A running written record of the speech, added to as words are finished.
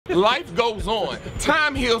Life goes on.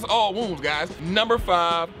 Time heals all wounds, guys. Number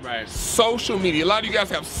 5, right. Social media. A lot of you guys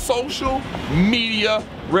have social media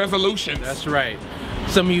resolutions. That's right.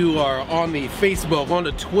 Some of you are on the Facebook, on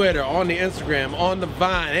the Twitter, on the Instagram, on the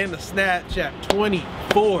Vine, and the Snapchat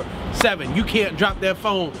 24/7. You can't drop that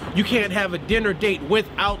phone. You can't have a dinner date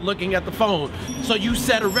without looking at the phone. So you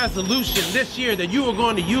set a resolution this year that you are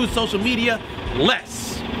going to use social media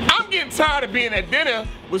less. I'm getting tired of being at dinner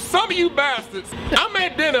with some of you bastards. I'm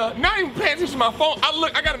at dinner, not even paying attention to my phone.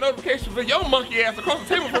 I got a notification for your monkey ass across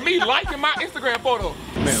the table for me liking my Instagram photo.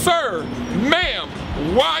 Sir, ma'am,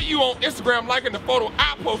 why are you on Instagram liking the photo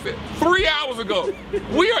I posted 3 hours ago?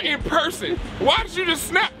 We are in person. Why did you just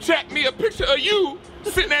Snapchat me a picture of you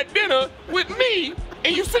sitting at dinner with me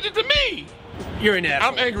and you sent it to me? You're an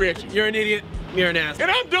asshole. I'm angry at you. You're an idiot. You're an asshole.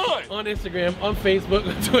 And I'm done. On Instagram, on Facebook,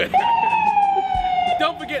 on Twitter.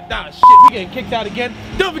 Don't forget, shit, we getting kicked out again.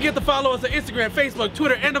 Don't forget to follow us on Instagram, Facebook,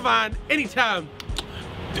 Twitter, and the Vine anytime.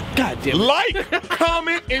 God damn it. Like,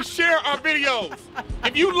 comment, and share our videos.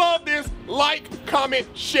 If you love this, like, comment,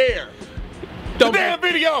 share. The damn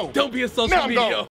video. Don't be a social media.